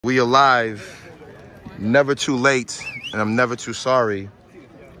We are live, never too late, and I'm never too sorry.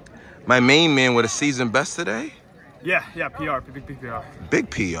 My main man with a season best today? Yeah, PR, big PR. Big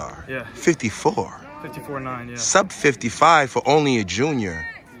PR? Yeah. 54. 54.9, yeah. Sub 55 for only a junior.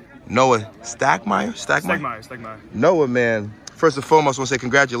 Noah Stegmeier? Stegmeier. Noah, man, first and foremost, I want to say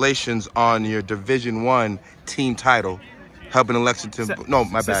congratulations on your Division I team title. Helping in Lexington. No,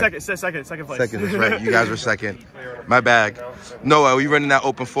 my bad. Second place. Second, that's right. You guys were second. My bag. Noah, are we running that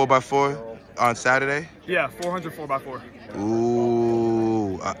open 4x4 on Saturday? Yeah, 400 4x4.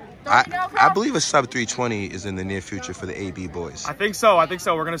 Ooh. I believe a sub 320 is in the near future for the AB boys. I think so.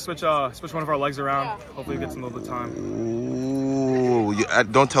 We're gonna switch one of our legs around. Hopefully, get some little bit of time. Ooh.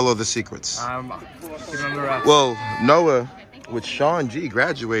 Don't tell all the secrets. Keep it under wraps. Well, Noah, with Sean G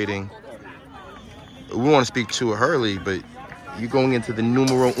graduating, we want to speak to Hurley, but you're going into the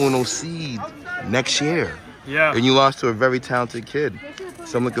numero uno seed next year. Yeah. And you lost to a very talented kid.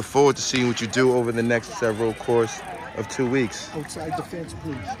 So I'm looking forward to seeing what you do over the next several course of 2 weeks. Outside the fence,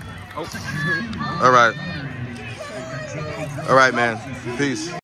 please. All right. All right, man. Peace.